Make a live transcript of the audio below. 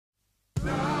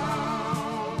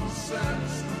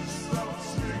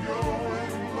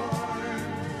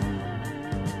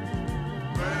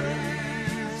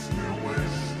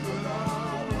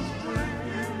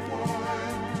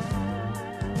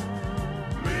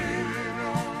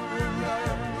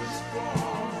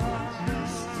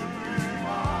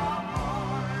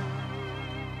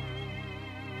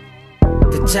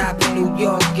top of New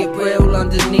York, get real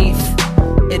underneath.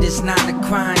 It is not a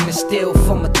crime to steal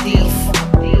from a thief.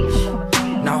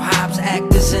 Now Hobbs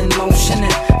actors in motion,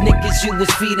 and niggas you was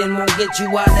feeding won't get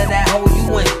you out of that hole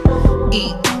you in.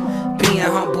 Eat. Being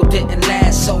humble didn't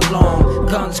last so long.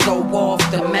 Guns go off,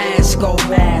 the mask go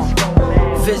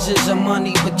on. Visions of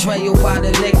money, betrayal by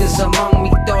the niggas among me.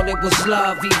 Thought it was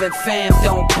love, even fam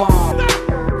don't bomb.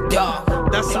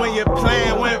 Dog. That's when your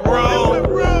plan went wrong.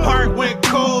 Heart went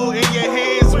cold and your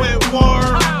hands went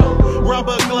warm.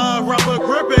 Rubber glove, rubber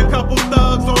gripping, couple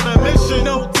thugs on a mission.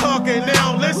 No talking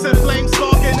now, listen, flame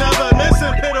smoking, never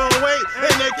missing. Pit on weight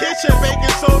in the kitchen,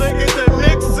 baking soda, get the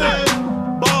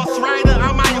mixing. Boss rider,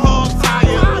 I might hog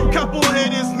tire. Couple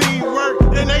hitters need work,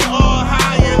 then they all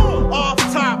hired. Off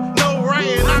top, no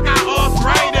writing, I got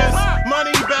arthritis.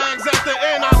 Money bags at the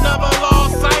end, I never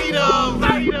lost sight of.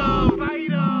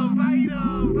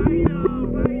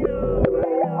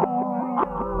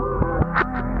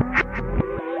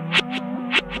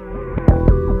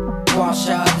 Wash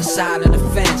out the side of the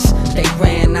fence. They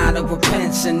ran out of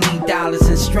repents and need dollars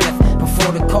and strength.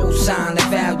 Before the cosign,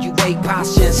 evaluate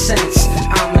posture and sense.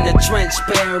 I'm in the trench,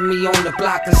 bury me on the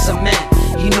block of cement.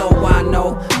 You know I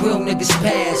know, real niggas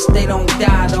pass, they don't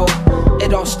die though.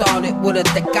 It all started with a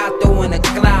tecato and a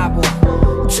clavo.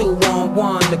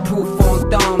 2-on-1, the proof on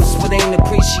thumbs, but ain't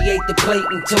appreciate the plate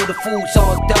until the food's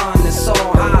all done. It's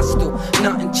all hostile,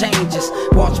 nothing changes.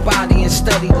 Watch body and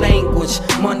study language,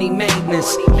 money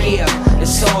maintenance. Yeah,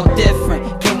 it's all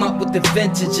different. Came up with the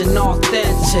vintage and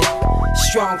authentic.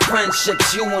 Strong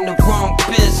friendships, you in the wrong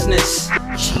business.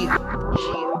 Yeah.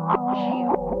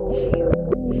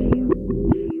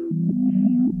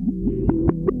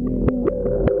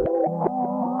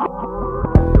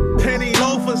 Penny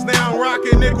loafers now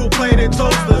rocking nickel-plated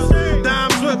toasters.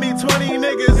 Dimes with me, 20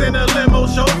 niggas in a limo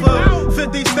chauffeur.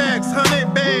 50 stacks,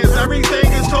 100 bands,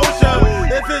 everything is kosher.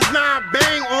 If it's not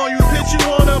bang on you,